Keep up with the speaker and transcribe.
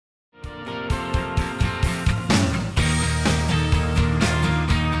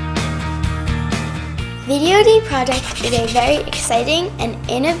Video Day Project is a very exciting and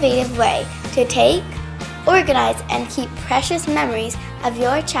innovative way to take, organize, and keep precious memories of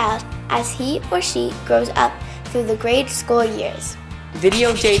your child as he or she grows up through the grade school years.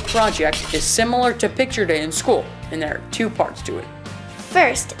 Video Day Project is similar to Picture Day in school, and there are two parts to it.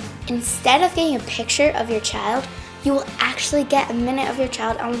 First, instead of getting a picture of your child, you will actually get a minute of your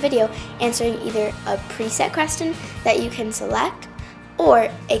child on video answering either a preset question that you can select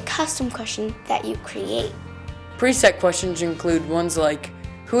or a custom question that you create. Preset questions include ones like,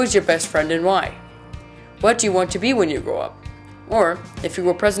 who is your best friend and why? What do you want to be when you grow up? Or, if you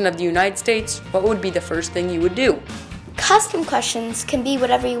were President of the United States, what would be the first thing you would do? Custom questions can be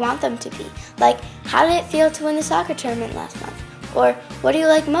whatever you want them to be, like, how did it feel to win the soccer tournament last month? Or, what do you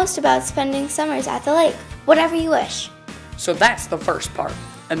like most about spending summers at the lake? Whatever you wish. So that's the first part,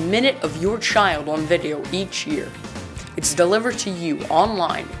 a minute of your child on video each year. It's delivered to you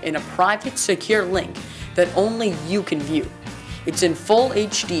online in a private, secure link that only you can view. It's in full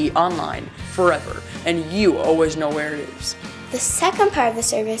HD online forever, and you always know where it is. The second part of the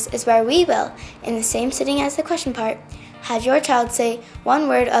service is where we will, in the same sitting as the question part, have your child say one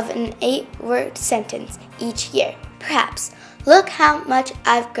word of an 8-word sentence each year. Perhaps, look how much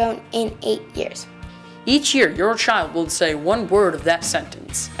I've grown in 8 years. Each year, your child will say one word of that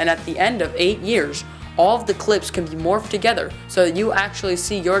sentence, and at the end of 8 years, all of the clips can be morphed together so that you actually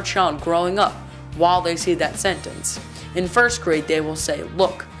see your child growing up while they see that sentence. In first grade, they will say,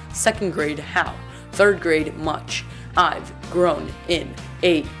 look. Second grade, how. Third grade, much. I've grown in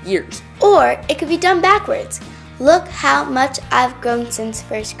 8 years. Or it could be done backwards. Look how much I've grown since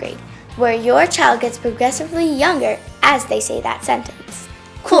first grade, where your child gets progressively younger as they say that sentence.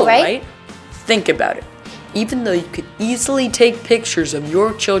 Cool, right? Think about it. Even though you could easily take pictures of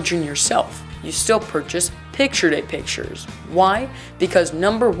your children yourself, you still purchase Picture Day pictures. Why? Because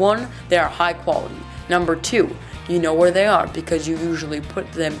number one, they are high quality. Number two, you know where they are because you usually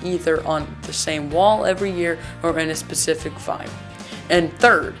put them either on the same wall every year or in a specific file. And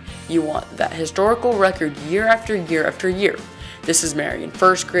third, you want that historical record year after year after year. This is Mary in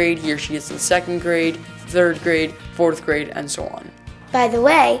first grade, here she is in second grade, third grade, fourth grade, and so on. By the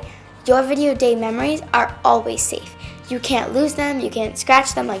way, your Video Day memories are always safe. You can't lose them, you can't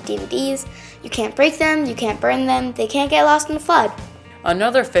scratch them like DVDs, you can't break them, you can't burn them, they can't get lost in the flood.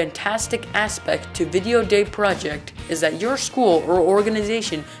 Another fantastic aspect to Video Day Project is that your school or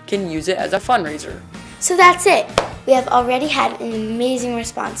organization can use it as a fundraiser. So that's it. We have already had an amazing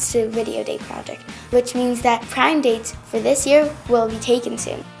response to Video Day Project, which means that prime dates for this year will be taken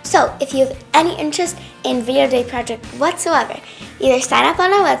soon. So if you have any interest in Video Day Project whatsoever, either sign up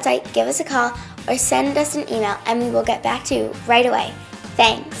on our website, give us a call, or send us an email and we will get back to you right away.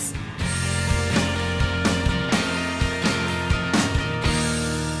 Thanks.